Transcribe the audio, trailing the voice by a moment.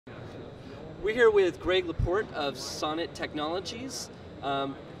We're here with Greg Laporte of Sonnet Technologies.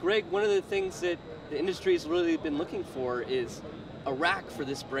 Greg, one of the things that the industry has really been looking for is a rack for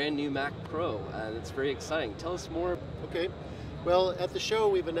this brand new Mac Pro, and it's very exciting. Tell us more. Okay, well, at the show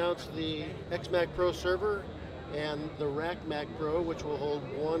we've announced the XMac Pro server and the Rackmount Pro, which will hold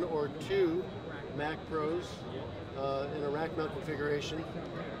one or two Mac Pros in a rack mount configuration.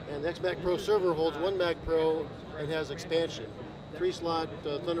 And the XMac Pro server holds one Mac Pro and has expansion. 3-slot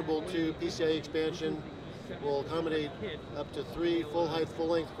Thunderbolt 2 PCIe expansion will accommodate up to 3 full-height,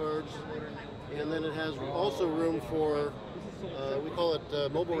 full-length cards. And then it has also room for, we call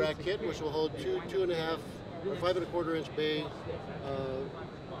it mobile rack kit, which will hold 2.5 or 5.25 inch bay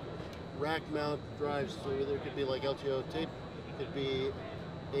rack mount drives. So there could be like LTO tape, could be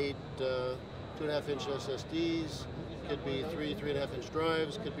 8 2.5 inch SSDs, could be 3.5 inch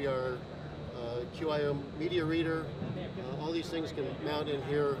drives, could be our QIO media reader. All these things can mount in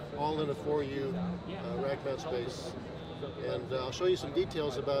here, all in a 4U rack mount space. And I'll show you some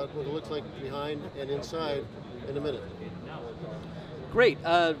details about what it looks like behind and inside in a minute. Great.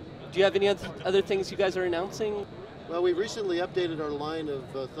 Do you have any other things you guys are announcing? Well, we've recently updated our line of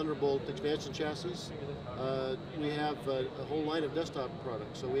Thunderbolt expansion chassis. We have a whole line of desktop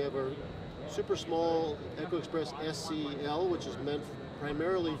products. So we have our super small Echo Express SCL, which is meant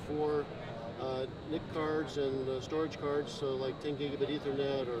primarily for NIC cards and storage cards, so like 10 gigabit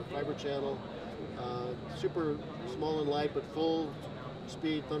Ethernet or fiber channel. Super small and light, but full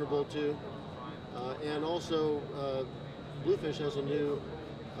speed Thunderbolt 2. And also Bluefish has a new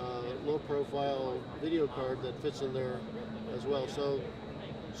low profile video card that fits in there as well. So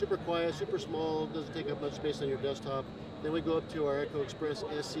super quiet, super small, doesn't take up much space on your desktop. Then we go up to our Echo Express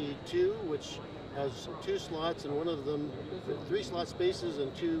SE2, which has 2 slots, and one of them, 3 slot spaces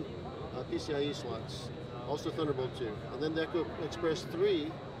and 2 PCIe slots, also Thunderbolt 2. And then the Echo Express 3,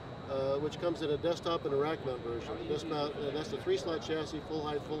 which comes in a desktop and a rack mount version. The desktop, that's the 3-slot chassis, full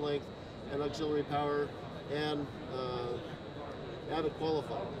height, full length, and auxiliary power, and Avid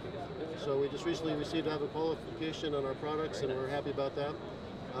qualified. So we just recently received Avid qualification on our products, and we're happy about that.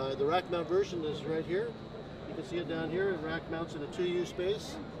 The rack mount version is right here. You can see it down here. It rack mounts in a 2U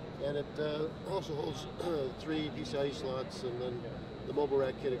space, and it also holds 3 PCIe slots, and then the mobile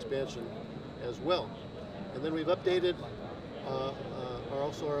rack kit expansion as well. And then we've updated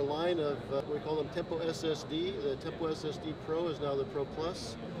also our line of, we call them Tempo SSD. The Tempo SSD Pro is now the Pro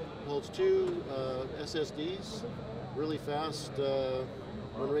Plus. It holds 2 SSDs, really fast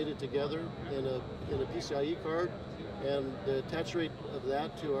when rated together in a PCIe card. And the attach rate of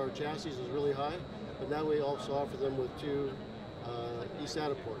that to our chassis is really high. But now we also offer them with 2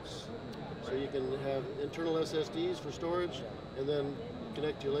 eSATA ports. So you can have internal SSDs for storage, and then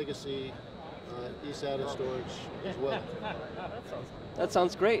connect your legacy eSATA storage as well. That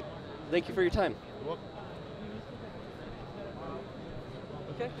sounds great. Thank you for your time. You're welcome.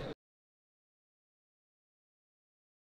 Okay.